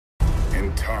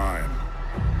In time,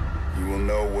 you will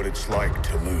know what it's like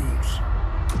to lose.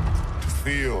 To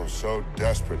feel so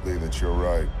desperately that you're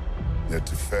right, yet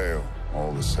to fail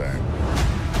all the same.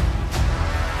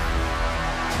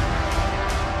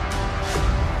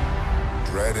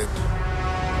 Dread it.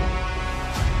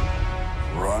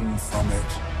 Run from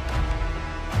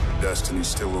it. Destiny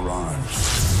still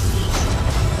arrives.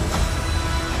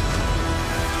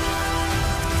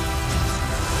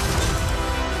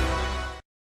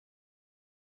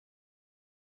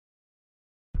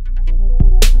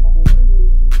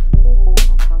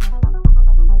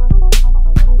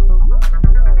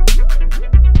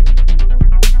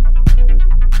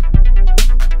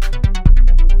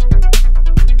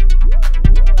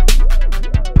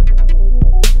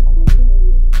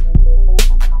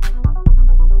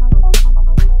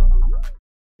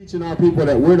 Teaching our people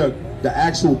that we're the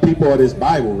actual people of this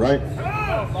Bible, right?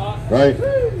 Right?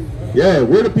 Yeah,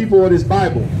 we're the people of this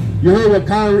Bible. You heard what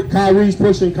Kyrie's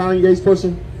pushing, Kanye's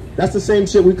pushing? That's the same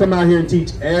shit we come out here and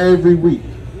teach every week.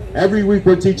 Every week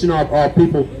we're teaching our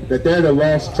people that they're the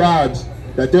lost tribes,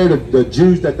 that they're the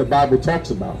Jews that the Bible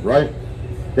talks about, right?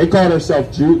 They call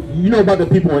themselves Jews. You know about the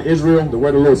people in Israel that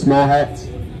wear the little small hats?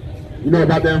 You know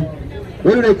about them?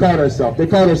 What do they call themselves? They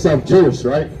call themselves Jewish,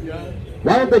 right?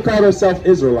 Why don't they call themselves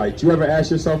Israelites? You ever ask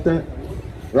yourself that?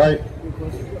 Right?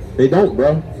 They don't,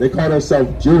 bro. They call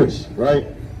themselves Jewish, right?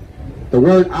 The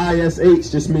word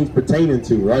ISH just means pertaining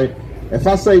to, right? If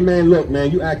I say, man, look, man,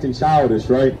 you acting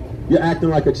childish, right? You're acting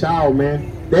like a child,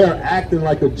 man. They are acting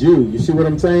like a Jew. You see what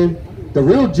I'm saying? The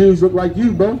real Jews look like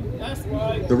you, bro. That's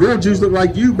right. The real Jews look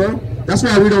like you, bro. That's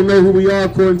why we don't know who we are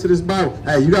according to this Bible.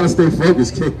 Hey, you got to stay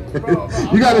focused, King.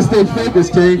 You got to stay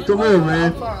focused, King. Come on,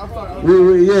 man.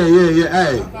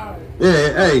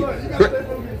 Hey.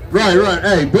 Right.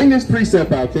 Hey, bring this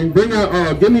precept out, King. Bring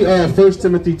out, give me 1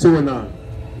 Timothy 2:9.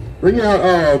 Bring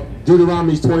out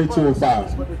Deuteronomy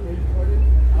 22:5.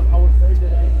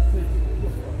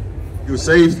 You were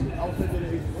saved?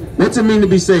 What's it mean to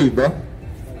be saved, bro?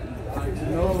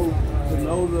 To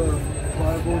know the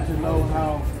Bible, to know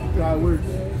how God works.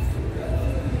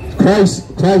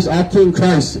 Christ, our King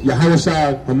Christ,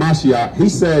 Yahawah Hamashiach, he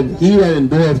said, he that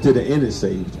endureth to the end is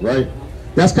saved, right?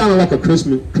 That's kind of like a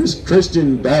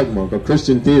Christian dogma, a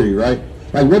Christian theory, right?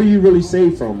 Like, what are you really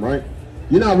saved from, right?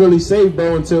 You're not really saved,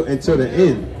 bro, until the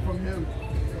end. From him.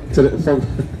 From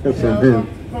him.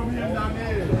 From him, not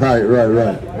him.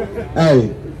 Right.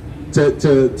 Hey,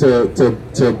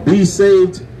 to be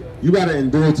saved, you got to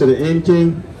endure to the end,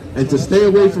 King. And to stay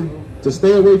away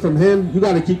from him, you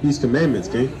got to keep these commandments,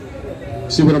 King.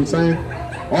 See what I'm saying?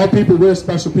 All people, we're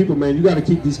special people, man. You got to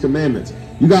keep these commandments.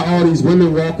 You got all these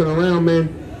women walking around, man.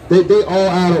 They all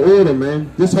out of order,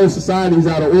 man. This whole society's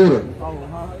out of order.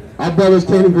 Our brothers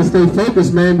can't even stay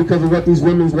focused, man, because of what these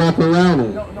women's walking around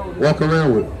with.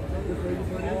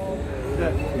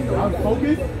 I'm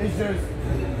focused. It's just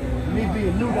me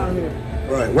being new down here.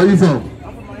 Right. Where you from?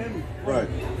 I'm from Miami. Right.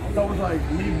 So it's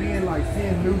like me being like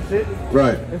seeing new shit.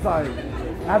 Right. It's like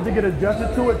I have to get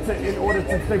adjusted to it in order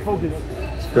to stay focused.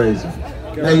 It's crazy.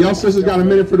 Hey, y'all sisters got a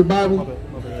minute for the Bible?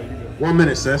 1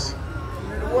 minute, sis.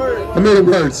 Come here, the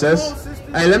word, sis.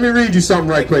 Hey, let me read you something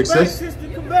right quick, sis.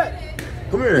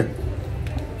 Come here.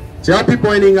 See, our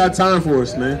people ain't even got time for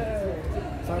us, man.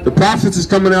 The prophets is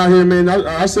coming out here, man.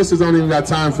 Our sisters don't even got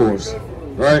time for us,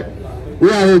 right?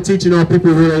 We're out here teaching our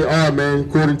people who they are, man,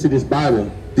 according to this Bible,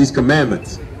 these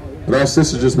commandments. But our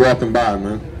sisters just walking by,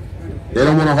 man. They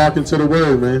don't want to hearken to the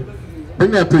word, man.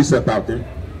 Bring that precept out there.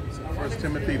 1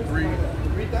 Timothy 3.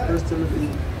 1 Timothy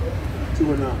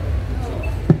 2:9.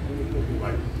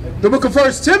 The book of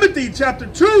 1 Timothy chapter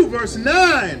 2 verse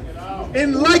 9.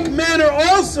 In like manner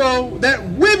also that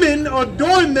women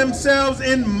adorn themselves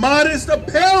in modest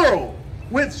apparel,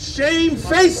 with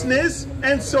shamefacedness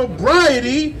and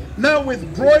sobriety, not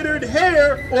with broidered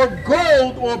hair or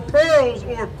gold or pearls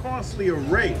or costly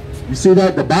array. You see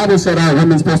that? The Bible said our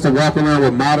women's supposed to walk around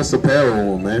with modest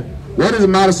apparel on, man. What is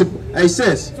modest? Hey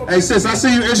sis, I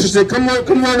see you interested. Come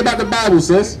learn about the Bible,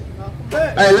 sis.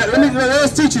 Hey,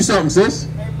 let's teach you something, sis.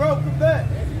 Hey, bro, come back.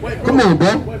 Wait, bro. Come on,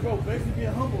 bro. Wait, bro. Basically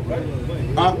being humble,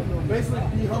 right? Basically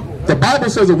be humble. The Bible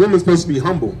says a woman's supposed to be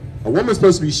humble. A woman's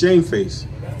supposed to be shamefaced.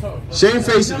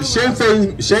 Shamefaced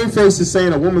is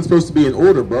saying a woman's supposed to be in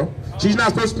order, bro. She's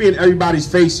not supposed to be in everybody's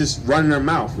face just running her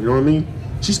mouth. You know what I mean?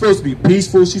 She's supposed to be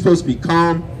peaceful. She's supposed to be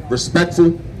calm,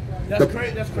 respectful. That's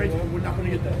crazy. We're not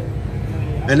going to get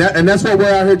that. And that's what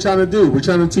we're out here trying to do. We're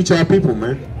trying to teach our people,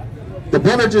 man. The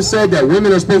brother just said that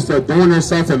women are supposed to adorn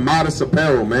themselves in modest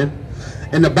apparel, man.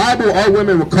 In the Bible, all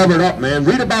women were covered up, man.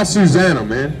 Read about Susanna,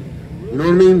 man. You know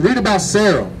what I mean? Read about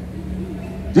Sarah.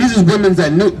 These are women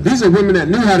that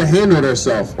knew how to handle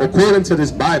themselves according to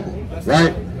this Bible,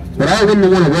 right? But all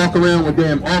women want to walk around with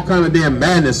all kind of damn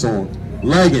madness on,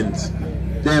 leggings,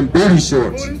 damn booty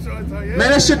shorts. Man,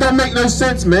 that shit don't make no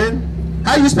sense, man.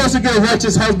 How you supposed to get a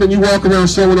righteous husband? You walk around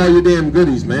showing all your damn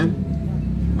goodies, man.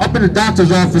 Up in the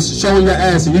doctor's office showing your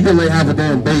ass and you can have a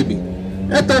damn baby.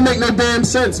 That don't make no damn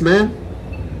sense, man.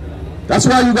 That's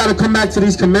why you got to come back to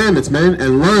these commandments, man,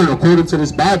 and learn according to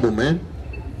this Bible, man.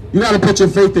 You got to put your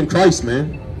faith in Christ,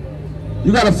 man.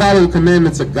 You got to follow the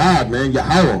commandments of God, man,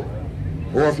 Yahawah.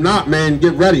 Or if not, man,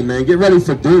 get ready, man. Get ready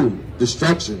for doom,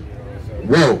 destruction.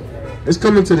 Whoa. It's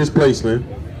coming to this place, man.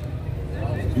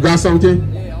 You got something,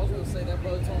 kid? Yeah, I was going to say that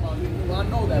brother talking about new. Well, I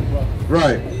know that brother.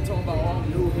 Right. He talking about all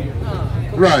new here.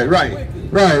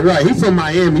 Right. He from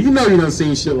Miami. You know you done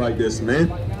seen shit like this, man.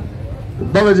 The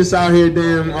brother just out here,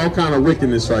 damn, all kind of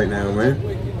wickedness right now, man.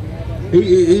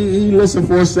 He listened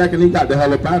for a second. He got the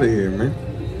hell up out of here, man.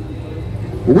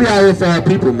 But we out here for our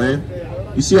people, man.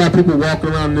 You see our people walking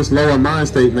around in this lower mind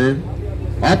state, man.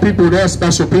 Our people, they're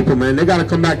special people, man. They got to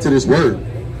come back to this word,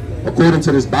 according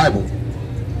to this Bible.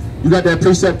 You got that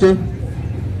precept, King?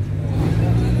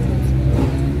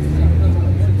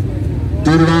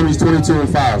 Deuteronomy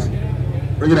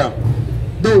 22:5. Bring it out.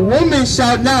 The woman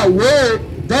shall not wear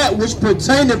that which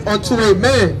pertaineth unto a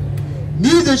man,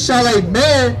 neither shall a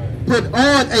man put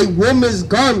on a woman's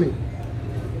garment.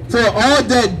 For all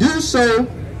that do so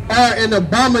are an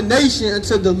abomination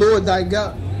unto the Lord thy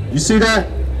God. You see that?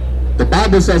 The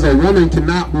Bible says a woman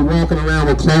cannot be walking around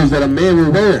with clothes that a man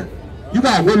will wear. You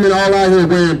got women all out here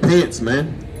wearing pants,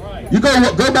 man. You go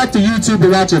back to YouTube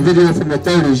and watch a video from the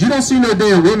 30s. You don't see no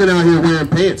damn women out here wearing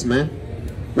pants, man.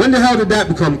 When the hell did that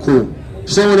become cool?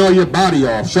 Showing all your body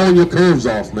off, showing your curves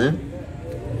off, man.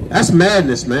 That's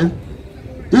madness, man.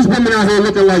 These women out here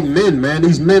looking like men, man.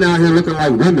 These men out here looking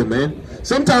like women, man.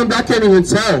 Sometimes I can't even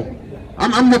tell.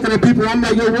 I'm looking at people, I'm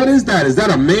like, yo, what is that? Is that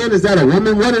a man? Is that a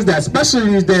woman? What is that?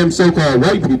 Especially these damn so-called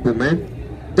white people, man.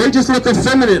 They just look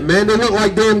effeminate, man. They look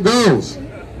like damn girls.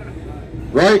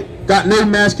 Right? Got no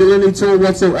masculinity to it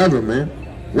whatsoever, man.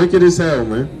 Wicked as hell,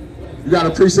 man. You got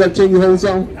a precept, King, you hold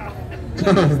something?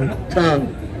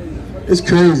 Come. It's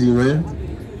crazy, man.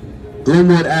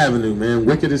 Glenwood Avenue, man.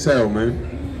 Wicked as hell, man.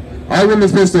 All women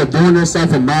supposed to adorn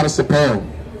themselves in modest apparel.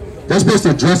 They're supposed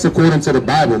to dress according to the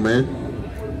Bible, man.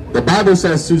 The Bible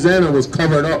says Susanna was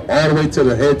covered up all the way to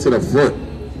the head to the foot.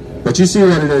 But you see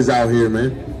what it is out here,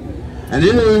 man. And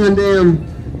it ain't even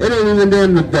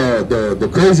damn the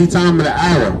crazy time of the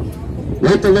hour.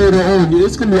 Wait till later on,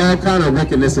 it's gonna be all kind of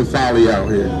wickedness and folly out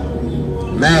here.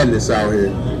 Madness out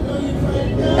here.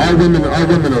 All women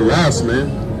are lost, man.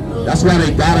 That's why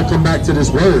they gotta come back to this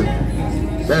word.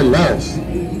 They're lost.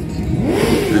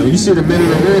 And you see the men of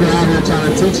the word are out here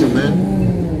trying to teach them, man.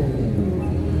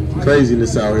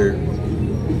 Craziness out here.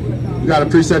 You got a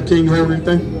precept, King? You heard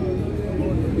anything?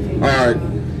 Alright.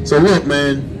 So look,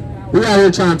 man. We out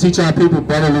here trying to teach our people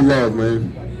brotherly love,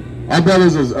 man. Our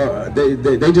brothers is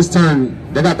they just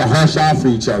they got the harsh eye for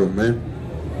each other, man.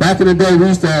 Back in the day we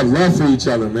used to have love for each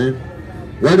other, man.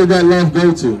 Where did that love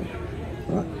go to?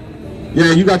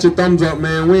 Yeah, you got your thumbs up,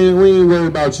 man. We ain't worried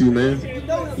about you, man.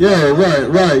 Yeah,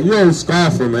 right. You old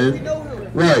scoffer, man.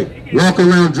 Right. Walking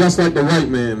around dressed like the white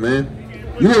man, man.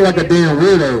 You look like a damn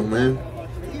weirdo, man.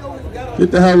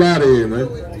 Get the hell out of here, man.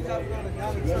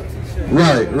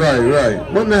 Right.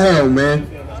 What in the hell, man?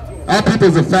 Our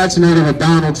people's infatuated with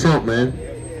Donald Trump, man.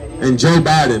 And Joe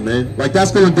Biden, man. Like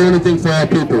that's gonna do anything for our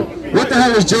people. What the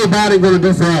hell is Joe Biden gonna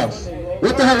do for us?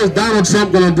 What the hell is Donald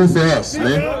Trump gonna do for us,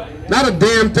 man? Not a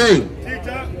damn thing.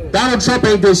 Donald Trump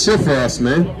ain't did shit for us,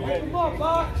 man.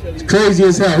 It's crazy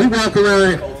as hell. He walk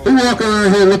around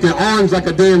here looking orange like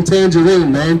a damn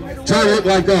tangerine, man. Trying to look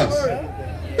like us.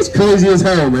 It's crazy as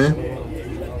hell, man.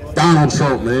 Donald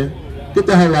Trump, man. Get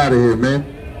the hell out of here, man.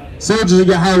 Soldiers of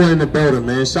Yahawah in the building,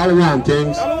 man. Shalom,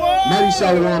 kings. Mighty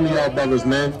shalom to y'all brothers,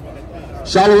 man.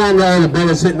 Shalom to all the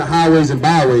brothers hitting the highways and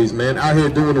byways, man. Out here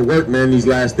doing the work, man, these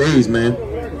last days, man.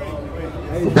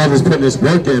 The brothers putting this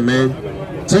work in, man.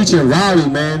 Teaching Raleigh,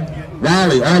 man.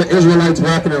 Raleigh, all the Israelites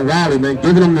walking in Raleigh, man.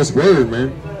 Giving them this word,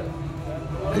 man.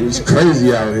 It's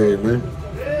crazy out here, man.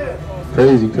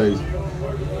 Crazy.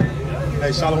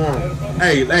 Hey, shalom.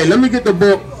 Hey, let me get the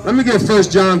book. Let me get 1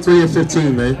 John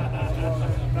 3:15, man.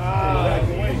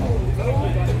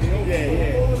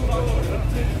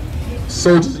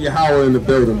 Soldiers of Yahawah in the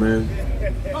building, man.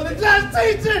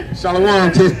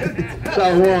 Shalom, kid.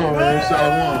 Shalom, man.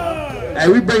 Shalom. Hey,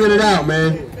 we bringing it out,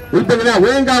 man. We bringing it out.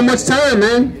 We ain't got much time,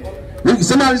 man.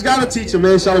 Somebody's got to teach him,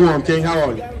 man. Shalom, King. How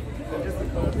are you?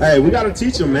 Hey, we got to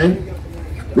teach him, man.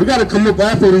 We got to come up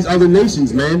after these other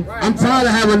nations, man. I'm tired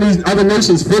of having these other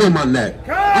nations foot on my neck.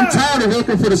 I'm tired of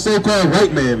working for the so-called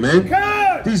white man,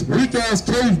 man. These weak-ass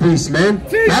cave beasts, man.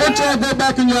 Why don't y'all go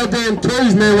back in your damn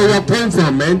caves, man, where y'all came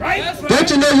from, man? Don't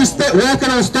you know you walking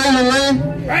on stolen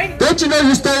land? Don't you know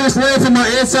you stole this land from my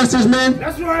ancestors, man?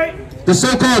 That's right. The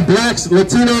so-called blacks,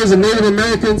 Latinos, and Native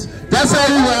Americans. That's all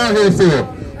we were out here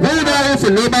for. We ain't out here for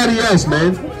nobody else,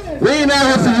 man. We ain't out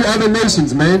here for you other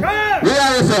nations, man. We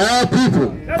out here for all people,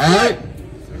 all right?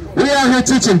 We out here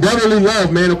teaching brotherly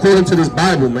love, man, according to this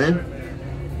Bible, man.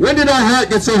 When did our heart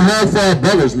get so hard for our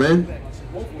brothers, man?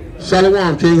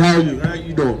 Shalom, King. How are you? How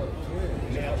you doing?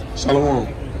 Shalom.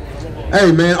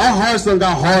 Hey, man, our hearts done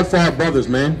got hard for our brothers,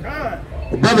 man.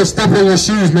 The brothers step on your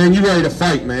shoes, man. You ready to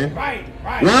fight, man.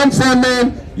 Where I'm from,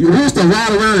 man, we used to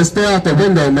ride around and stare out the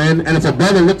window, man. And if a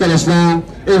brother looked at us wrong,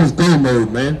 it was go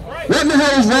mode, man. What in the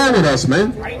hell is wrong with us,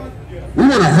 man? We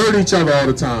want to hurt each other all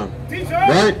the time,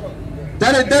 right?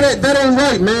 That ain't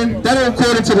right, man. That ain't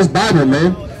according to this Bible,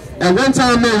 man. At one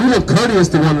time, man, we were courteous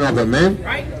to one another, man.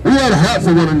 We had a heart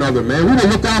for one another, man. We would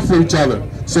look out for each other,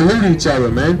 salute each other,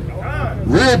 man.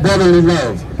 Real brotherly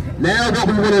love. Now what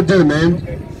we want to do, man,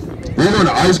 we want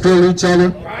to ice cream each other.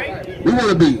 We want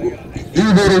to be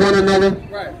evil to one another,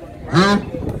 huh?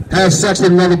 Have sex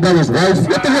with another brother's wife.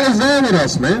 What the hell is wrong with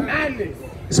us, man?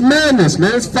 It's madness,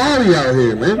 man. It's folly out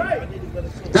here, man.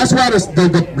 That's why the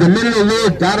men of the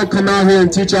Lord gotta come out here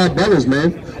and teach our brothers,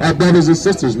 man. Our brothers and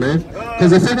sisters, man.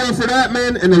 Because if it weren't for that,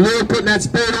 man, and the Lord putting that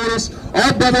spirit on us,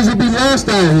 our brothers would be lost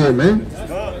out here, man.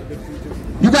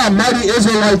 You got mighty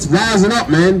Israelites rising up,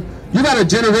 man. You got a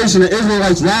generation of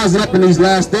Israelites rising up in these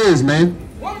last days, man.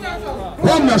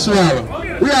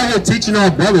 We out here teaching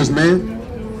our brothers, man.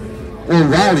 On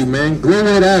Raleigh, man.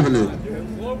 Glenwood Avenue.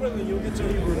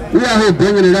 We out here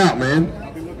bringing it out, man.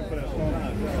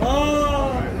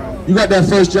 You got that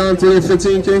 1 John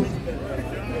 3:15, King?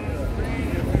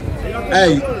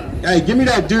 Hey, give me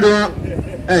that Deuteronomy.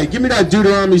 Hey, give me that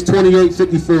Deuteronomy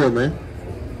 28:54, man.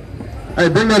 Hey,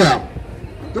 bring that out.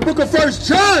 The book of 1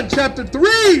 John, chapter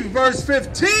 3, verse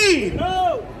 15.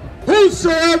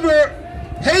 Whosoever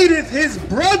hateth his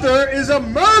brother is a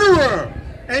murderer,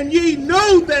 and ye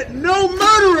know that no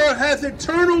murderer hath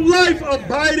eternal life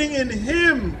abiding in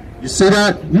him. You see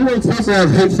that? You ain't supposed to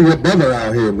have hate for your brother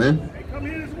out here, man.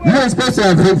 You ain't supposed to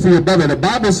have hate for your brother. The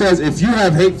Bible says if you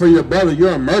have hate for your brother,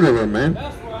 you're a murderer, man.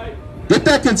 Get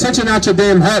that contention out your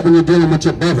damn heart when you're dealing with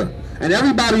your brother. And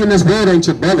everybody in this world ain't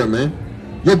your brother, man.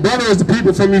 Your brother is the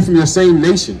people from your same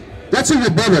nation. That's who your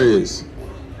brother is.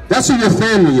 That's who your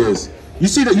family is. You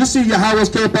see Yahawah's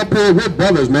camp up here. We're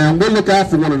brothers, man. We look out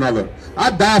for one another.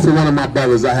 I die for one of my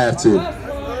brothers. I have to.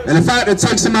 And if I had to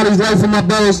take somebody's life for my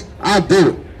brothers, I'll do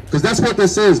it. Because that's what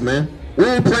this is, man. We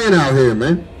ain't playing out here,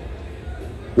 man.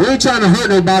 We ain't trying to hurt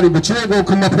nobody, but you ain't gonna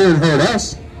come up here and hurt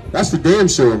us. That's for damn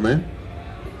sure, man.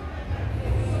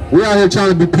 We out here trying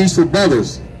to be peaceful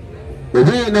brothers. But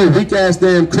we ain't no weak-ass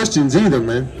damn Christians either,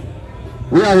 man.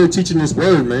 We out here teaching this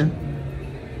word, man.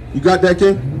 You got that,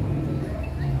 King?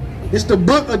 It's the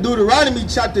book of Deuteronomy,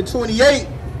 chapter 28,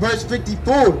 verse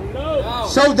 54.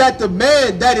 So that the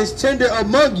man that is tender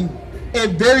among you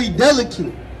and very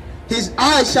delicate, his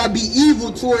eye shall be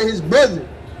evil toward his brother,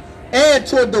 and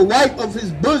toward the wife of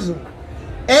his bosom,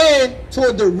 and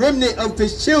toward the remnant of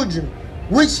his children,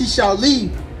 which he shall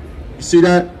leave. You see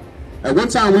that? At one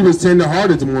time we was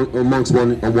tender-hearted amongst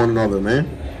one another, man.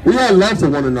 We had love for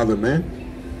one another, man.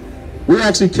 We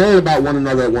actually cared about one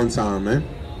another at one time, man.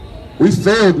 We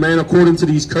failed, man, according to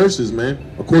these curses, man.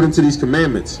 According to these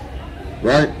commandments,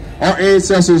 right? Our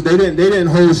ancestors, they didn't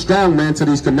hold strong, man, to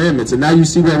these commandments. And now you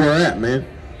see where we're at, man.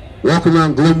 Walking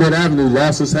around Glenwood Avenue,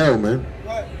 lost as hell, man.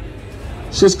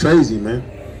 It's just crazy, man.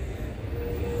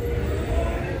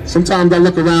 Sometimes I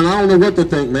look around, I don't know what to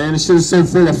think, man. This shit is so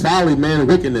full of folly, man, and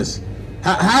wickedness.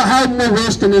 How more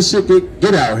worse can this shit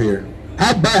get out here?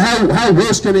 How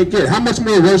worse can it get? How much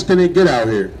more worse can it get out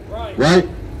here? Right?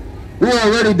 We're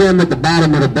already damn at the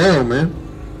bottom of the barrel, man.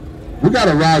 We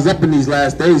gotta rise up in these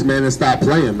last days, man, and stop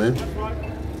playing, man.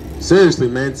 Seriously,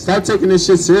 man. Start taking this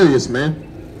shit serious, man.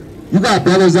 You got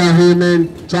brothers out here,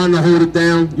 man, trying to hold it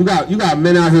down. You got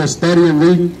men out here studying,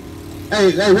 reading.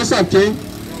 Hey, what's up, King?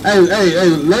 Hey,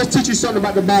 let's teach you something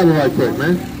about the Bible right quick,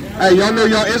 man. Hey, y'all know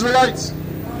y'all Israelites?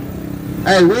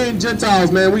 Hey, we ain't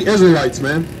Gentiles, man. We Israelites,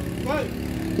 man.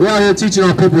 We're out here teaching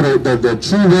our people the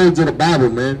true words of the Bible,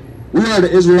 man. We are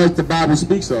the Israelites the Bible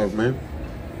speaks of, man.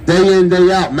 Day in,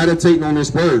 day out, meditating on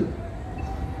this word.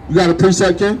 You got a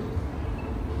precept, King?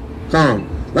 Come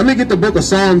on. Let me get the book of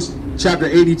Psalms, chapter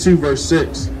 82, verse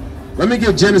 6. Let me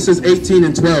get Genesis 18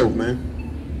 and 12, man.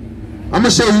 I'm going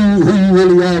to show you who you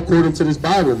really are according to this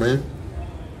Bible, man.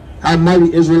 how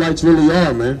mighty Israelites really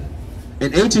are, man.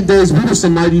 In ancient days, we were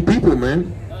some mighty people,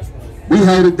 man. We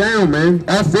held it down, man.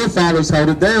 Our forefathers held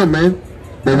it down, man.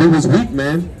 But we was weak,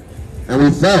 man. And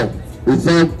we fell. We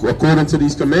fell according to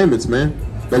these commandments, man.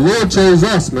 The Lord chose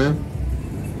us, man.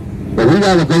 But we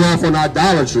gotta go off on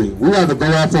idolatry. We gotta go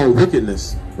off on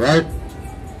wickedness, right?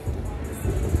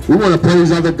 We want to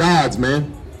praise other gods,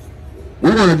 man. We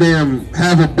want to damn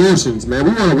have abortions, man.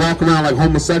 We want to walk around like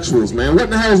homosexuals, man. What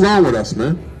the hell is wrong with us,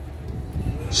 man?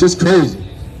 It's just crazy.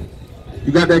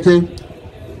 You got that, King?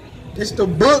 It's the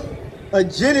book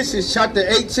of Genesis, chapter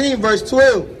 18, verse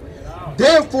 12.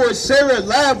 Therefore Sarah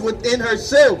laughed within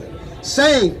herself,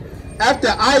 saying, after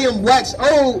I am waxed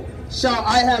old, shall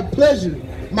I have pleasure,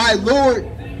 my Lord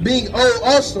being old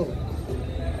also.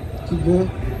 Keep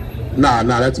going. Nah,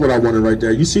 that's what I wanted right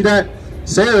there. You see that?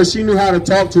 Sarah, she knew how to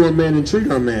talk to her man and treat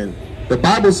her man. The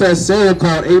Bible says Sarah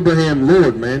called Abraham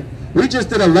Lord, man. We just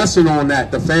did a lesson on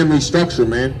that, the family structure,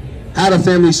 man. How the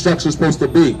family structure is supposed to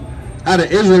be. How the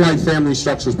Israelite family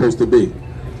structure is supposed to be.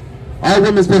 All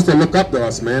women supposed to look up to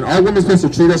us, man. All women supposed to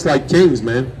treat us like kings,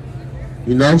 man.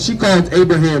 You know, she called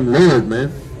Abraham Lord,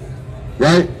 man.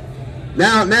 Right?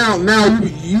 Now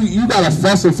you gotta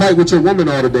fuss and fight with your woman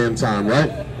all the damn time,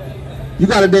 right? You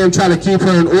gotta damn try to keep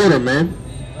her in order, man.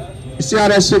 You see how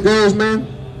that shit goes, man?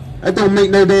 That don't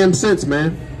make no damn sense,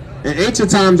 man. In ancient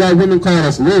times, our women called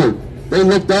us Lord. They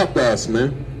looked up to us,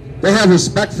 man. They have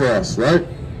respect for us, right?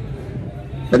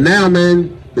 But now,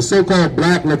 man, the so-called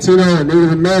black, Latino, and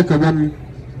Native American women,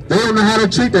 they don't know how to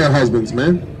treat their husbands,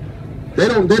 man. They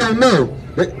don't know.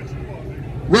 Right.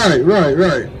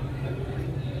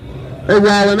 They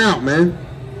wilding out, man.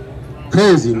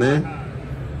 Crazy, man.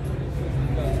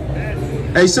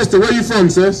 Hey, sister, where you from,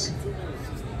 sis?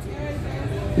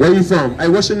 Where you from? Hey,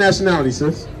 what's your nationality,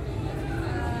 sis?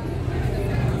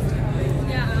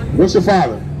 What's your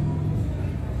father?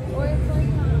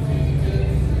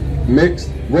 Mixed?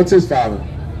 What's his father?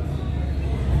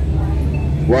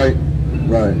 White?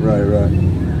 Right.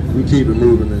 We keep it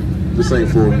moving then. This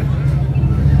ain't for me.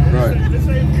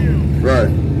 Right.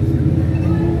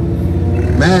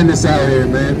 Madness out here,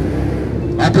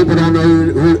 man. Our people don't know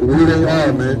who they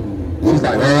are, man. She's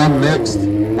like, oh, I'm mixed.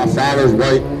 My father's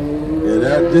white.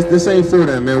 Yeah, this ain't for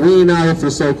them, man. We ain't out here for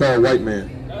the so-called white man.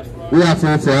 We out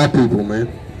here for our people, man.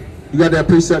 You got that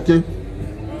precept, King?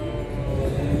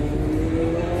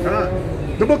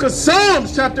 The book of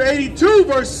Psalms, chapter 82,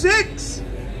 verse 6.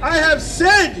 I have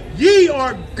said, ye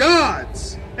are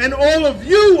gods, and all of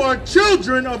you are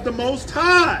children of the Most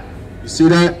High. You see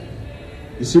that?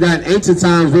 You see that in ancient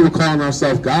times we were calling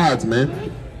ourselves gods,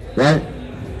 man. Right?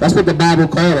 That's what the Bible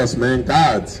called us, man.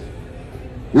 Gods.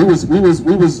 We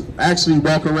was actually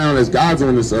walking around as gods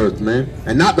on this earth, man.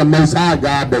 And not the Most High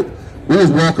God, but we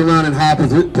was walking around in high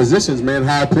positions, man,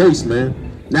 high place, man.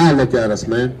 Now look at us,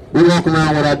 man. We walk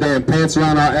around with our damn pants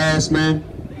around our ass, man.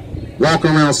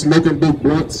 Walking around smoking big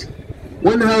blunts.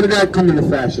 When the hell did that come into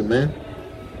fashion, man?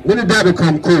 When did that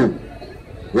become cool?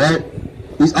 Right?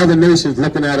 These other nations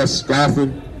looking at us,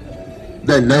 scoffing,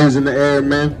 their nose in the air,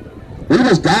 man. We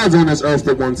was gods on this earth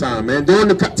at one time, man. During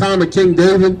the time of King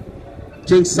David,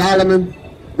 King Solomon,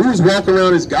 we was walking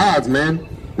around as gods, man.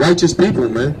 Righteous people,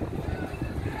 man.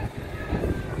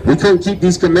 We couldn't keep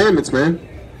these commandments, man.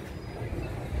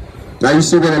 Now you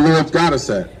see where the Lord got us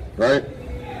at, right?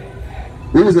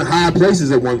 We was in high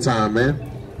places at one time,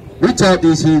 man. We taught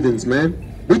these heathens,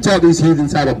 man. We taught these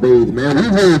heathens how to bathe, man. We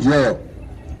ruled Europe,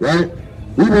 right?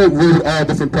 We ruled all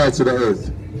different parts of the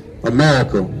earth.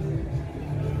 America.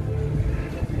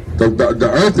 The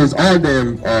earth is our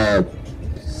damn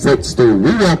footstool.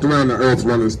 We walked around the earth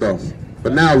running stuff.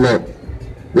 But now look,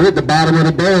 we're at the bottom of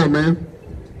the barrel, man.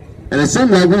 And it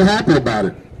seems like we're happy about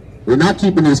it. We're not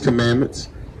keeping these commandments.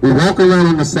 We walk around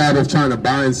on the Sabbath trying to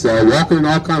buy and sell, walking in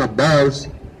all kind of bars.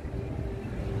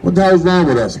 What the hell is wrong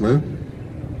with us, man?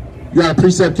 You got a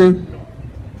precept, King?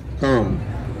 Come.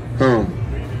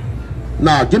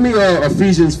 Nah, give me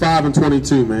Ephesians 5 and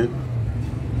 22, man.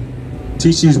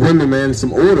 Teach these women, man,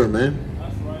 some order, man.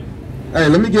 Hey,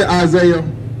 let me get Isaiah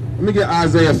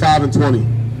 5 and 20.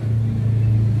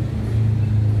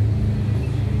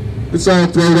 It's all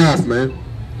thrown off, man.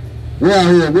 We're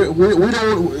out here. We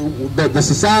don't. The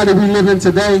society we live in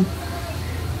today,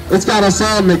 it's got us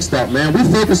all mixed up, man. We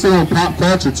focusing on pop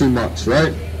culture too much,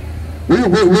 right? We're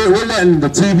letting the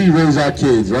TV raise our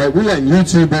kids, right? We're letting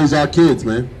YouTube raise our kids,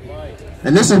 man.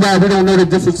 And this is why we don't know the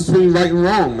difference between right and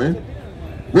wrong, man.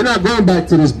 We're not going back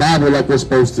to this Bible like we're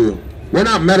supposed to. We're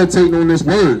not meditating on this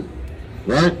word,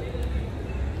 right?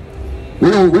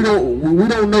 We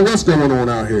don't know what's going on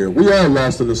out here. We are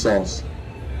lost in the sauce.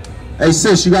 Hey,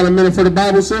 sis, you got a minute for the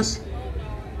Bible, sis?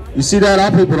 You see that?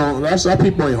 Our people don't. Our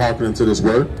people ain't hearkening to this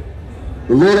word.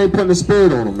 The Lord ain't putting the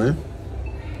spirit on them, man.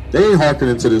 They ain't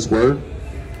hearkening to this word.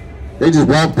 They just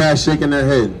walk past shaking their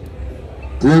head.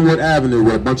 Glenwood Avenue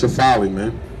with a bunch of folly,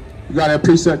 man. You got that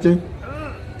precept, King?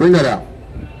 Bring that out.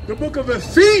 The book of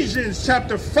Ephesians,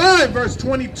 chapter 5, verse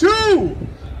 22.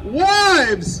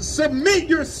 Wives, submit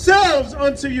yourselves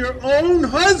unto your own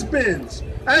husbands,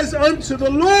 as unto the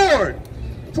Lord.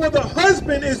 For the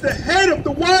husband is the head of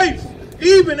the wife,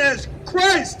 even as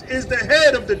Christ is the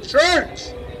head of the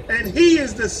church, and he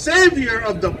is the Savior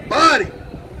of the body.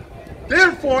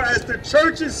 Therefore, as the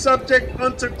church is subject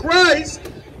unto Christ,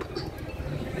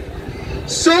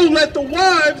 so let the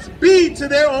wives be to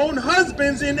their own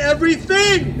husbands in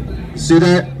everything. See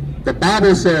that? The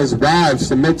Bible says, wives,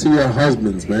 submit to your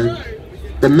husbands, man.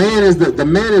 The man is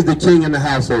the king in the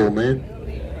household, man.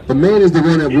 The man is the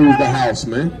one that rules the house,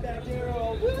 man.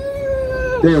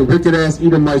 Damn wicked ass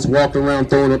Edomites walking around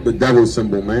throwing up the devil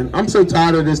symbol, man. I'm so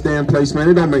tired of this damn place, man.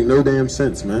 It don't make no damn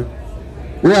sense, man.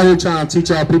 We're out here trying to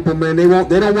teach our people, man. They don't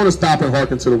want to stop and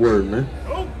hearken to the word, man.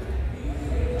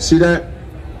 See that?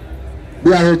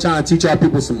 We're out here trying to teach our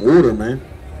people some order, man.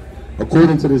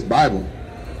 According to this Bible.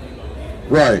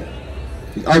 Right.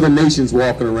 The other nations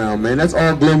walking around, man. That's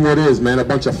all Glenwood is, man. A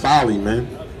bunch of folly, man.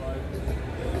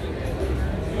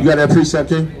 You got that precept,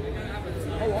 King?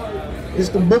 It's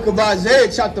the book of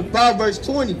Isaiah, chapter 5, verse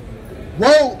 20.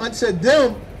 Woe unto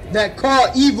them that call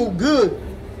evil good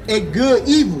and good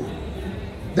evil,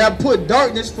 that put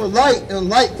darkness for light and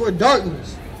light for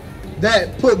darkness,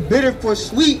 that put bitter for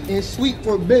sweet and sweet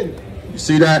for bitter. You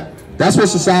see that? That's what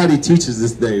society teaches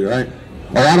this day, right?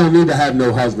 Oh, I don't need to have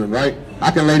no husband, right? I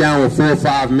can lay down with 4 or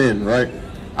 5 men, right?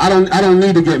 I don't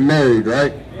need to get married,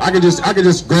 right? I can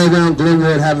just go around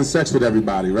Glenwood having sex with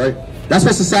everybody, right? That's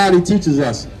what society teaches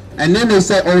us. And then they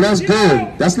say, oh, that's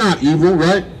good. That's not evil,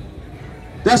 right?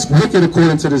 That's wicked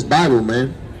according to this Bible,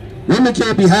 man. Women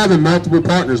can't be having multiple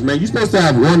partners, man. You're supposed to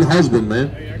have one husband,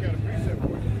 man.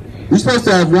 You're supposed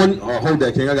to have one. Oh, hold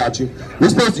that, King. I got you. You're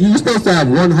supposed to have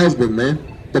one husband, man.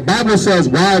 The Bible says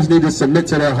wives need to submit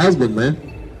to their husband, man.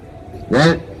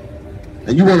 Right?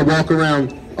 And you want to walk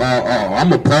around, I'm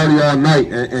going to party all night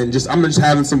and I'm just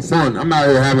having some fun. I'm out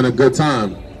here having a good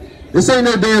time. This ain't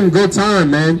no damn good time,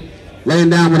 man.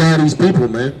 Laying down with all these people,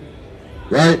 man.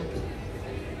 Right?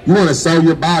 You want to sell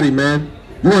your body, man.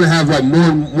 You want to have like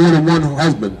more than one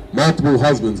husband. Multiple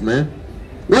husbands, man.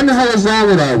 What the hell is wrong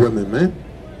with our women, man?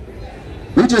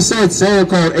 We just said Sarah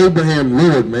called Abraham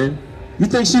Lord, man. You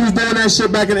think she was doing that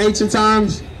shit back in ancient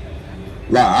times?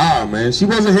 Like, man. She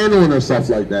wasn't handling herself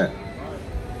like that.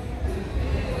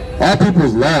 Our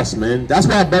people's lost, man. That's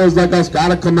why brothers like us got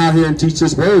to come out here and teach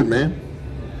this word, man.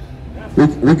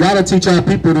 We got to teach our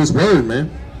people this word,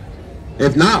 man.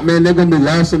 If not, man, they're going to be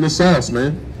lost in the sauce,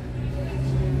 man.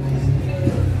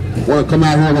 Want to come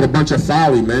out here with a bunch of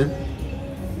folly, man.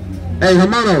 Hey,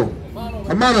 Hermano,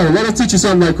 let us teach you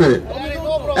something right quick.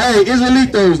 Hey,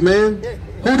 Israelitos, man.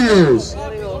 Judios.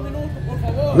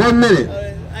 1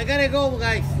 minute. I gotta go,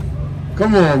 guys.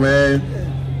 Come on, man.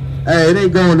 Hey, it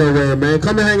ain't going nowhere, man.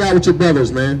 Come and hang out with your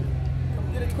brothers, man.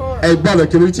 Hey, brother,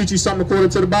 can we teach you something according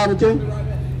to the Bible, King?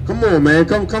 Come on, man.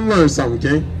 Come learn something,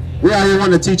 King. We out here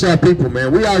wanting to teach our people,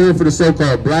 man. We out here for the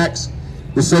so-called blacks,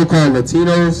 the so-called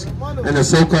Latinos, and the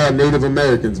so-called Native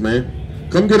Americans, man.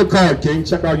 Come get a card, King.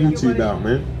 Check our YouTube out,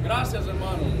 man. Gracias,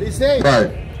 hermano.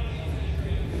 Right.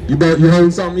 You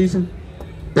heard something, Ephraim?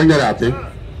 Bring that out, King.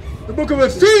 The book of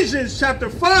Ephesians, chapter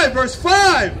 5, verse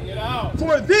 5.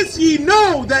 For this ye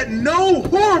know, that no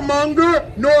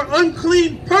whoremonger, nor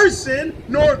unclean person,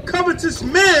 nor covetous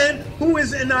man, who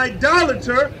is an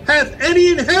idolater, hath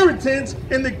any inheritance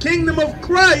in the kingdom of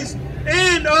Christ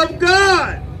and of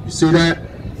God. You see that?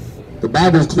 The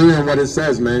Bible's clear on what it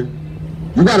says, man.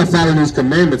 You got to follow these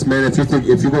commandments, man, if you're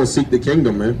going to seek the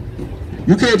kingdom, man.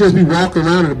 You can't just be walking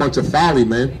around in a bunch of folly,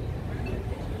 man.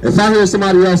 If I hear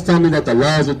somebody else tell me that the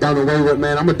laws are done away with,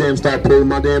 man, I'm going to damn start pulling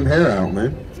my damn hair out,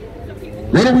 man.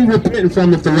 What are we repenting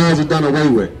from if the laws are done away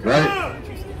with, right?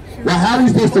 Well, how are we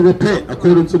supposed to repent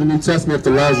according to the New Testament if the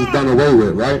laws are done away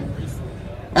with, right?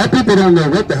 Our people don't know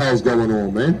what the hell's going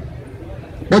on, man.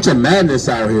 Bunch of madness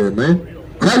out here, man.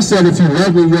 Christ said if you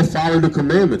love me, you'll follow the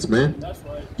commandments, man.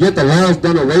 Yet the laws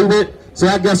done away with, so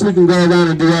I guess we can go around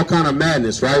and do all kind of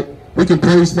madness, right? We can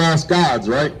praise false gods,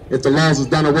 right? If the laws is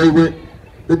done away with.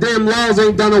 The damn laws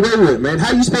ain't done away with, man.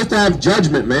 How you supposed to have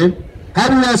judgment, man? How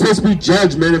are we not supposed to be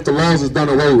judged, man, if the laws is done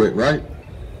away with, right?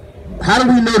 How do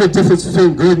we know the difference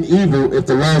between good and evil if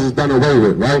the laws is done away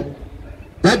with, right?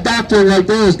 That doctrine right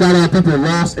there has got our people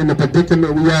lost in the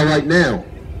predicament we are right now,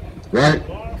 right?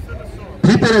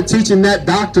 People that are teaching that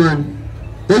doctrine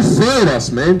They failed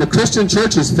us, man. The Christian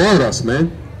churches failed us,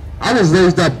 man. I was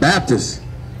raised up Baptist.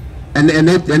 And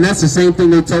that's the same thing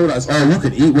they told us. Oh, you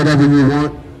can eat whatever you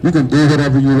want. You can do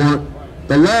whatever you want.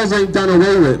 The laws ain't done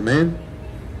away with, man.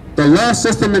 The law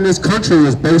system in this country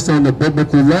is based on the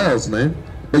biblical laws, man.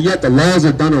 But yet the laws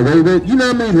are done away with. You know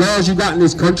how many laws you got in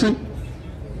this country?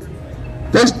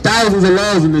 There's thousands of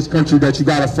laws in this country that you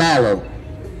got to follow.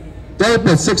 There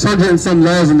are 600 and some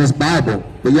laws in this Bible,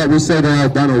 but yet we say they're all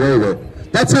done away with.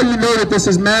 That's how you know that this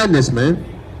is madness, man.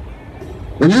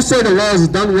 When you say the laws is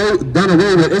done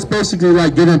away with, it's basically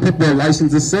like giving people a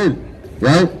license to sin,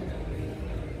 right?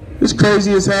 It's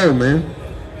crazy as hell, man.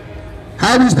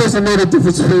 How are we supposed to know the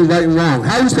difference between right and wrong?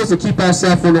 How are we supposed to keep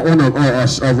ourselves on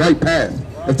a right path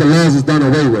if the laws is done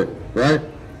away with, right?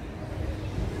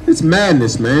 It's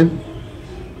madness, man.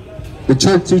 The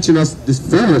church teaching us this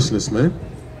foolishness, man.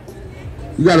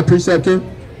 You got a precept, King?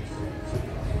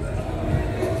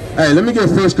 Hey, let me get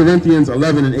 1 Corinthians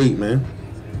 11 and 8, man.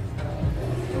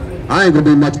 I ain't going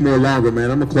to be much more longer,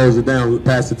 man. I'm going to close it down,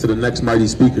 pass it to the next mighty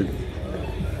speaker.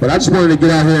 But I just wanted to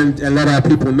get out here and let our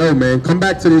people know, man. Come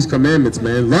back to these commandments,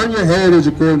 man. Learn your heritage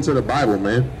according to the Bible,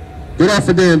 man. Get off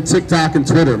of damn TikTok and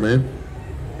Twitter, man.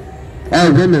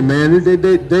 All women, man,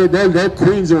 they're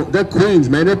queens,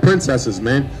 man. They're princesses,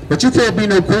 man. But you can't be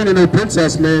no queen and no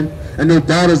princess, man, and no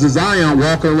daughters of Zion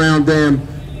walking around damn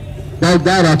bugged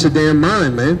out your damn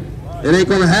mind, man. It ain't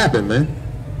gonna happen, man.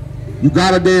 You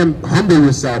gotta damn humble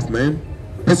yourself, man.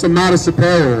 Put some modest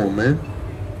apparel on, man.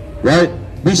 Right?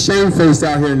 Be shamefaced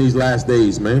out here in these last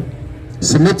days, man.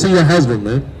 Submit to your husband,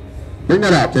 man. Bring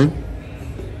that out, King.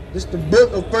 This is the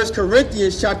book of 1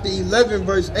 Corinthians chapter 11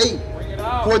 verse 8.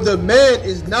 For the man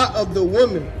is not of the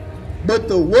woman, but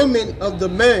the woman of the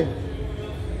man.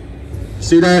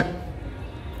 See that?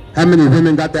 How many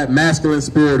women got that masculine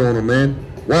spirit on them, man?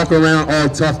 Walk around all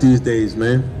tough these days,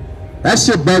 man. That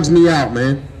shit bugs me out,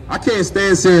 man. I can't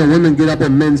stand seeing women get up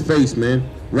in men's face, man,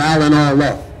 riling all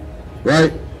up,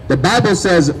 right? The Bible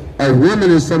says a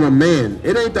woman is from a man.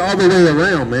 It ain't the other way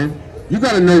around, man. You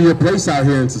got to know your place out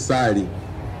here in society,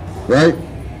 right?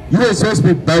 You ain't supposed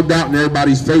to be bugged out in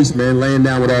everybody's face, man, laying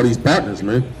down with all these partners,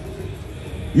 man.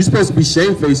 You're supposed to be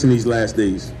shamefaced in these last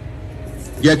days.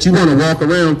 Yet you want to walk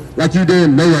around like you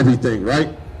didn't know everything, right?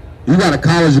 You got a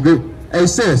college degree. Hey,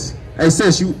 sis,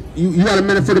 you got a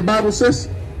minute for the Bible, sis?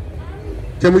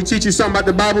 Can we teach you something about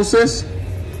the Bible, sis?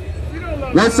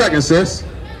 1 second, sis.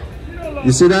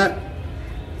 You see that?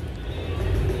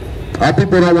 Our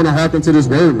people don't want to hearken to this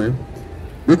word, man.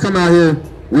 We come out here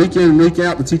week in, week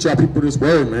out to teach our people this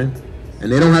word, man. And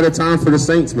they don't have the time for the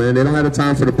saints, man. They don't have the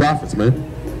time for the prophets,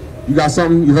 man. You got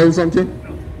something? You heard something, King?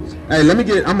 Hey, let me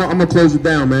get, I'm gonna close it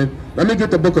down, man. Let me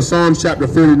get the book of Psalms chapter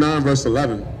 49, verse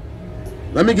 11.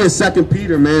 Let me get 2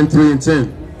 Peter, man, 3 and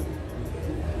 10.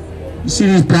 You see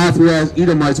these powerful ass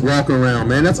Edomites walking around,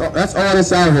 man. That's all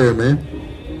that's out here, man.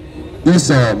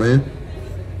 Esau, man.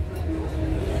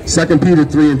 2 Peter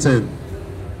 3 and 10.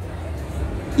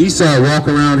 Esau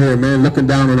walking around here, man, looking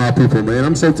down on our people, man.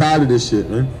 I'm so tired of this shit,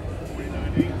 man.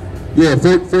 Yeah,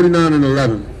 49 and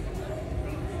 11.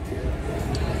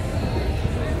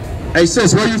 Hey,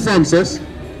 sis, where you from, sis?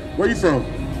 Where you from?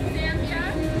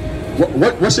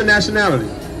 Zambia. What's your nationality?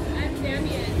 I'm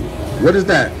Zambian. What is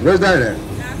that? Where's that at?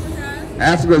 Africa.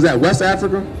 Africa, is that West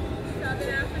Africa? Southern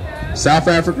Africa. South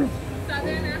Africa?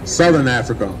 Southern Africa. Southern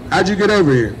Africa. How'd you get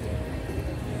over here?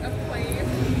 A plane.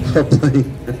 A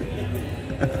plane.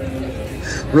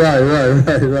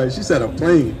 Right. She said a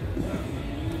plane.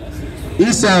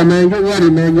 Esau, man, get ready,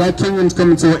 man. Your kingdom's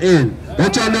coming to an end.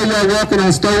 Don't y'all know y'all walking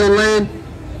on stolen land?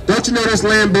 Don't you know this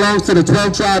land belongs to the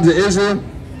 12 tribes of Israel?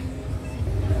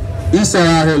 Esau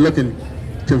out here looking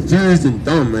confused and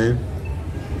dumb, man.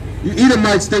 You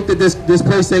Edomites think that this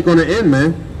place ain't gonna end,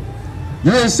 man.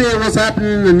 You ain't seeing what's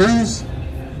happening in the news?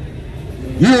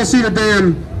 You don't see the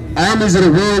damn armies of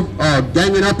the world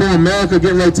ganging up on America,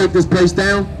 getting ready to take this place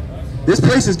down? This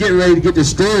place is getting ready to get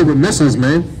destroyed with missiles,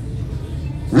 man.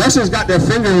 Russia's got their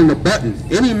finger on the button.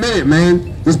 Any minute,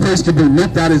 man, this place could be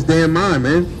nuked out his damn mind,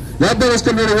 man. Y'all better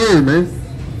come to the word, man.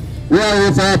 We're out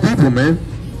here for our people, man.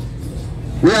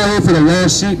 We're out here for the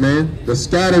lost sheep, man. The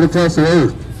scattered across the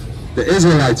earth. The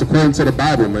Israelites, according to the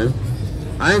Bible, man.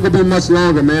 I ain't gonna be much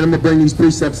longer, man. I'm gonna bring these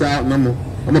precepts out and I'm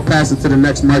gonna pass it to the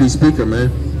next mighty speaker,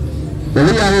 man. But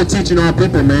we out here teaching our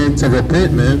people, man, to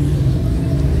repent, man.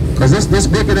 Cause this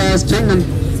wicked ass kingdom,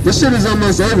 this shit is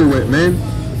almost over with, man.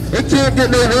 It can't get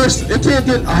no worse. It can't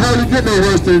get hardly get no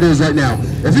worse than it is right now.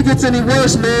 If it gets any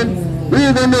worse, man, we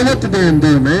ain't gonna know what to damn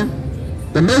do, man.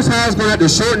 The Most High is gonna have to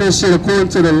shorten this shit according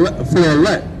to the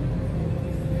elect.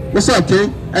 What's up,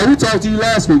 King? Hey, we talked to you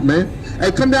last week, man.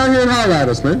 Hey, come down here and holler at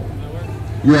us, man.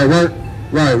 You at work?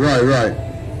 Right.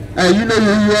 Hey, you know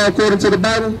who you are according to the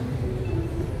Bible?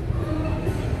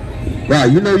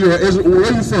 Right, you know you're Israel.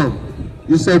 Where you from?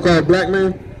 You so-called black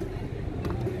man?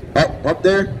 Up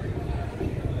there?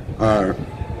 Alright.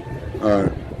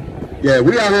 Yeah,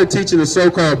 we out here teaching the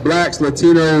so-called blacks,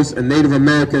 Latinos, and Native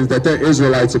Americans that they're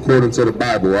Israelites according to the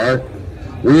Bible, alright?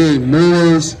 We ain't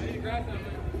Moors.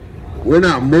 We're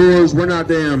not Moors. We're not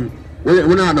damn.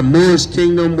 We're not the Moorish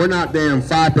kingdom. We're not damn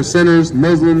 5%ers,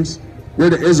 Muslims. We're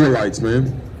the Israelites,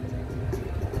 man.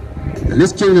 And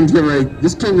this kingdom's getting ready.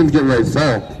 This kingdom's getting ready to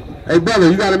fall. Hey, brother,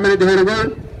 you got a minute to hear the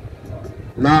word?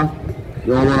 Nah?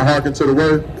 You don't want to hearken to the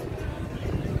word?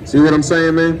 See what I'm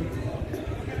saying, man?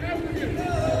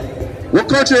 What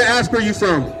country in Africa are you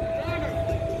from?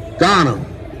 Ghana.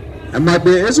 That might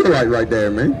be an Israelite right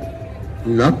there, man.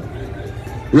 You know?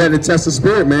 We had to test the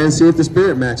spirit, man, see if the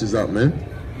spirit matches up, man.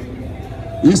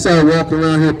 Esau walking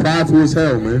around here prideful as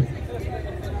hell, man.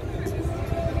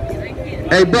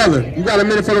 Hey, brother, you got a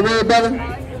minute for the word, brother?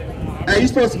 Hey, you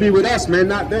supposed to be with us, man,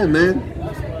 not them, man.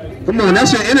 Come on,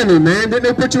 that's your enemy, man. Didn't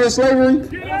they put you in slavery?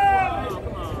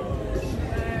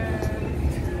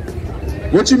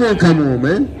 What you mean, come on,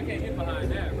 man?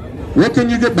 What can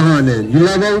you get behind then? You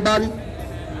love everybody?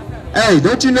 Hey,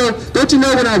 don't you know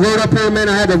when I rode up here, man,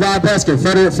 I had to ride past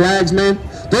Confederate flags, man?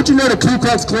 Don't you know the Ku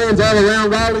Klux Klan's all around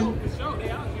Raleigh?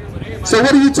 So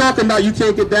what are you talking about? You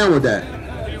can't get down with that,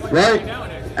 right?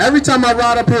 Every time I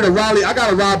ride up here to Raleigh, I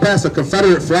gotta ride past a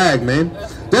Confederate flag, man.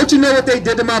 Don't you know what they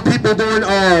did to my people during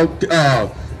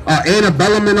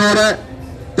antebellum and all that?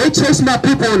 They chased my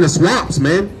people in the swamps,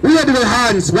 man. We had to go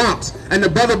hide in swamps, and the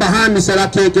brother behind me said I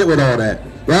can't get with all that,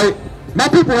 right? My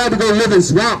people had to go live in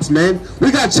swamps, man.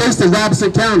 We got chased in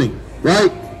Robeson County, right?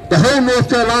 The whole North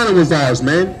Carolina was ours,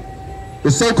 man.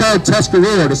 The so-called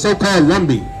Tuscarora, the so-called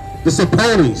Lumbee, the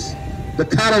Saponis, the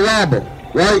Catawba,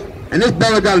 right? And this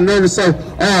brother got a nerve to say,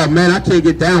 oh, man, I can't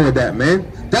get down with that, man.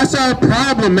 That's our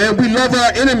problem, man. We love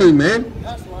our enemy, man.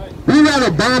 That's right. We rather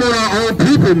bomb on our own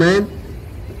people, man,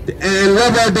 and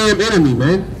love our damn enemy,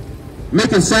 man.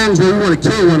 Making songs where we want to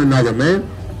kill one another, man.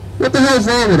 What the hell's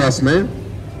wrong with us, man?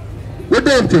 We're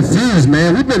damn confused,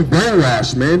 man. We've been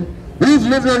brainwashed, man. We've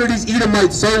lived under these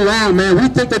Edomites so long, man. We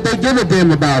think that they give a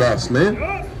damn about us, man.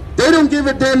 They don't give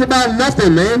a damn about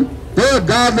nothing, man. They're a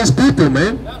godless people,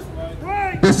 man.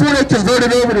 Before they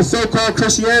converted over to so-called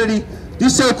Christianity,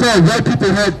 these so-called white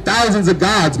people had thousands of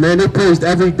gods, man. They praised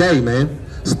every day, man.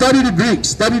 Study the Greeks,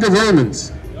 study the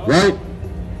Romans, right?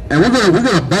 And we're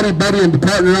gonna buddy and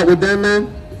partner up with them, man.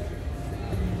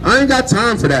 I ain't got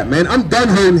time for that, man. I'm done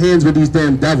holding hands with these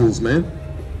damn devils, man.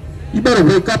 You better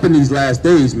wake up in these last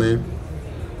days, man.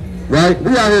 Right?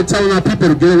 We out here telling our people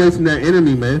to get away from their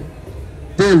enemy, man.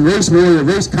 Damn race warrior,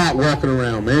 race cop walking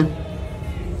around, man.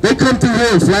 They come through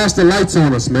here and flash the lights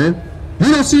on us, man.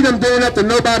 You don't see them doing that to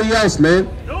nobody else, man.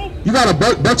 You got a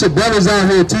bunch of brothers out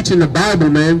here teaching the Bible,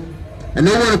 man, and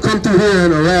they want to come through here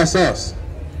and harass us.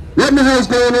 What in the hell's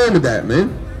going on with that,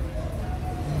 man?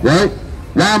 Right?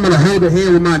 Why I'm gonna hold a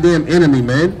hand with my damn enemy,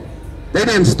 man? They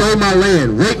damn stole my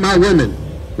land, raped my women,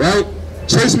 right?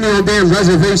 Chased me on damn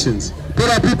reservations, put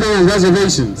our people on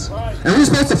reservations. And we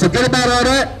supposed to forget about all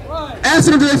that?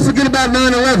 Ask them if they forget about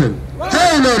 9/11.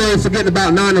 Hell no, they ain't forgetting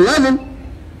about 9/11.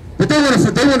 But they want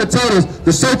to tell us,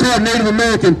 the so-called Native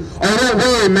American, oh, don't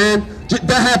worry, man. That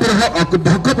happened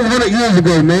a couple hundred years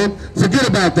ago, man. Forget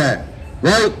about that,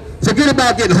 right? Forget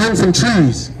about getting hung from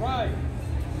trees.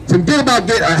 Forget about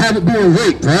being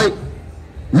raped, right?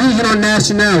 Losing our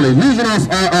nationality, losing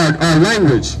our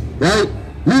language, right?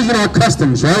 Losing our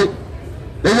customs, right?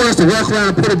 They want us to walk around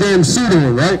and put a damn suit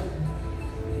on, right?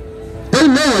 They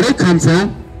know where they come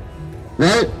from,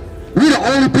 right? We the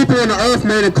only people on the earth,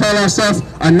 man, that call ourselves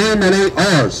a name that ain't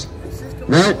ours,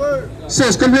 right?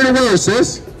 Sis, come hear the word,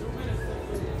 sis.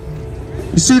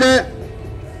 You see that?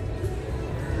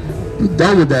 I'm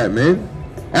done with that, man.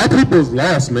 Our people is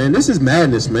lost, man. This is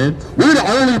madness, man. We're the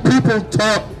only people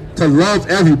taught to love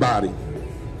everybody.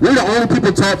 We're the only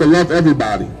people taught to love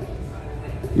everybody.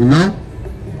 You know?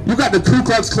 You got the Ku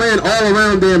Klux Klan all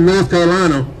around damn North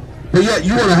Carolina, but yet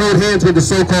you want to hold hands with the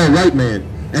so-called white man,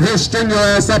 and he'll string your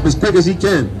ass up as quick as he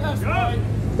can.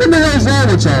 What the hell is wrong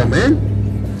with y'all, man?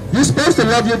 You're supposed to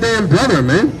love your damn brother,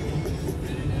 man.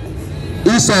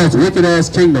 Esau's wicked-ass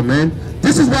kingdom, man.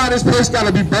 This is why this place got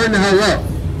to be burned the hell up.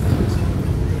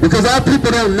 Because our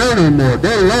people don't know no more.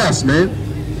 They're lost, man.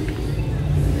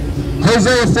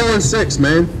 Hosea 4:6,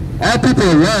 man. Our people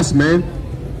are lost, man.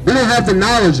 We don't have the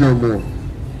knowledge no more.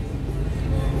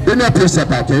 Bring that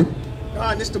precept out, King.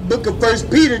 God, it's the book of 1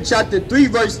 Peter chapter 3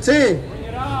 verse 10.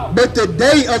 But the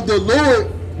day of the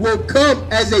Lord will come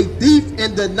as a thief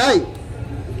in the night,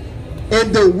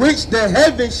 in the which the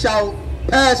heavens shall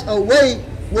pass away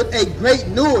with a great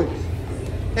noise,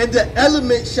 and the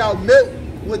elements shall melt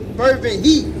with fervent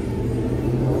heat.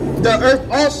 The earth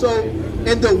also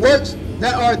and the works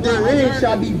that are therein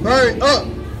shall be burned up.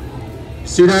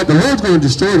 See that? The Lord's going to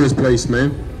destroy this place,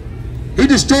 man. He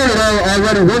destroyed it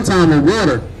already one time with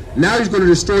water. Now he's going to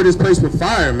destroy this place with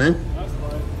fire, man.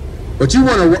 But you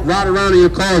want to ride around in your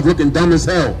cars looking dumb as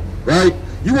hell, right?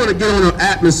 You want to get on an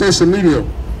app and social media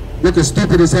looking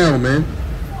stupid as hell, man.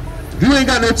 You ain't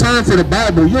got no time for the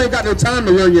Bible. You ain't got no time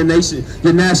to learn your nation,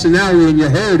 your nationality, and your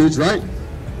heritage, right?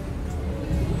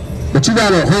 But you got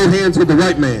to hold hands with the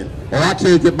white man. Oh, I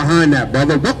can't get behind that,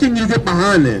 brother. What can you get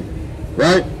behind then,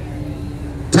 right?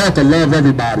 Talk to love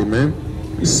everybody, man.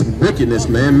 It's some wickedness,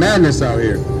 man. Madness out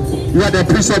here. You got that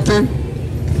precept, King?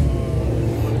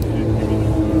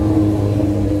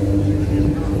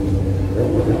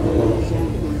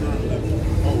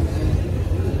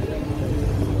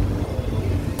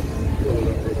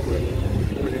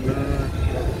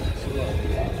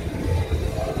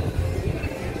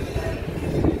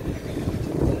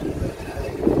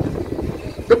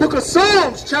 The book of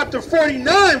Psalms, chapter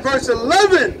 49, verse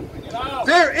 11.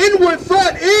 Their inward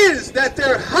thought is that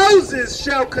their houses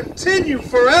shall continue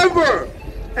forever,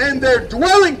 and their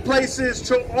dwelling places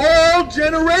to all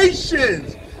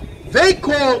generations. They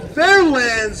call their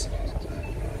lands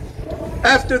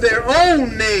after their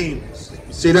own names.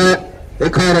 See that? They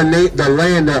call the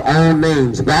land their own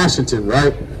names. Washington,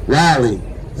 right? Raleigh,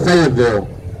 Fayetteville.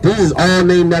 These is all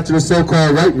named after the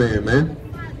so-called white man,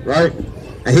 right?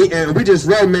 And we just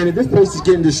read, man, that this place is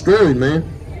getting destroyed, man.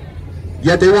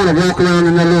 Yet they want to walk around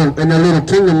in their little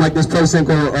kingdom like this place ain't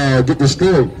gonna get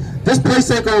destroyed. This place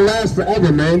ain't gonna last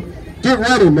forever, man. Get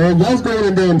ready, man. Y'all's going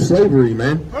in damn slavery,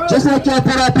 man. Just like y'all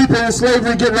put our people in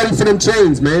slavery, get ready for them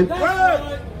chains, man.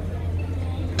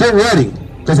 Get ready.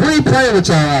 Because we ain't playing with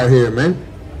y'all out here, man.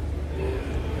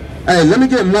 Hey, let me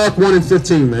get Mark 1 and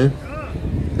 15, man.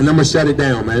 And I'm going to shut it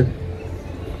down, man.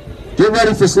 Get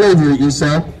ready for slavery,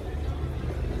 Esau.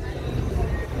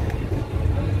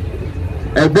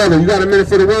 Hey, brother, you got a minute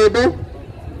for the word, bro?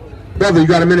 Brother, you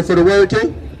got a minute for the word,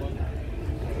 King?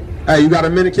 Hey, you got a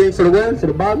minute, King, for the word, for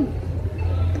the Bible?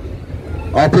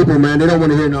 All people, man, they don't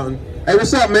want to hear nothing. Hey,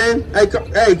 what's up, man? Hey,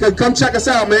 come check us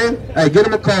out, man. Hey, get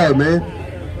him a card, man.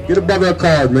 Get a brother a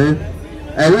card, man.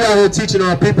 Hey, we out here teaching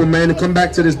our people, man, to come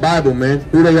back to this Bible, man.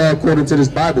 Who they are according to this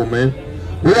Bible, man.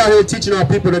 We out here teaching our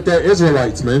people that they're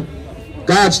Israelites, man.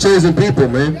 God's chosen people,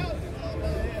 man.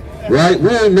 Right? We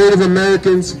ain't Native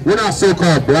Americans. We're not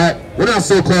so-called black. We're not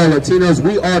so-called Latinos.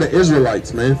 We are the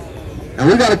Israelites, man. And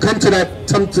we got to come to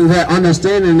that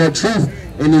understanding, that truth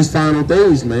in these final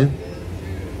days, man.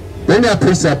 Bring that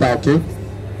precept out, King.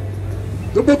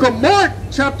 The book of Mark,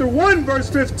 chapter 1, verse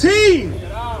 15.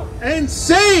 And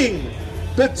saying,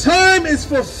 the time is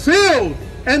fulfilled,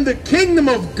 and the kingdom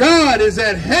of God is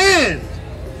at hand.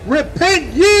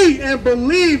 Repent ye and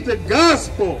believe the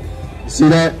gospel. See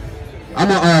that? I'm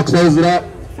going to close it up.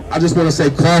 I just want to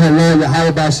say, call hello,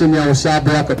 Yahawah.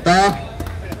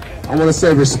 I want to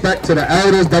say respect to the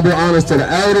elders, double honors to the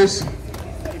elders.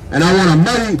 And I want to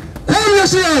marry.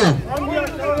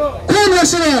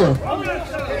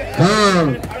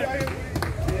 Come,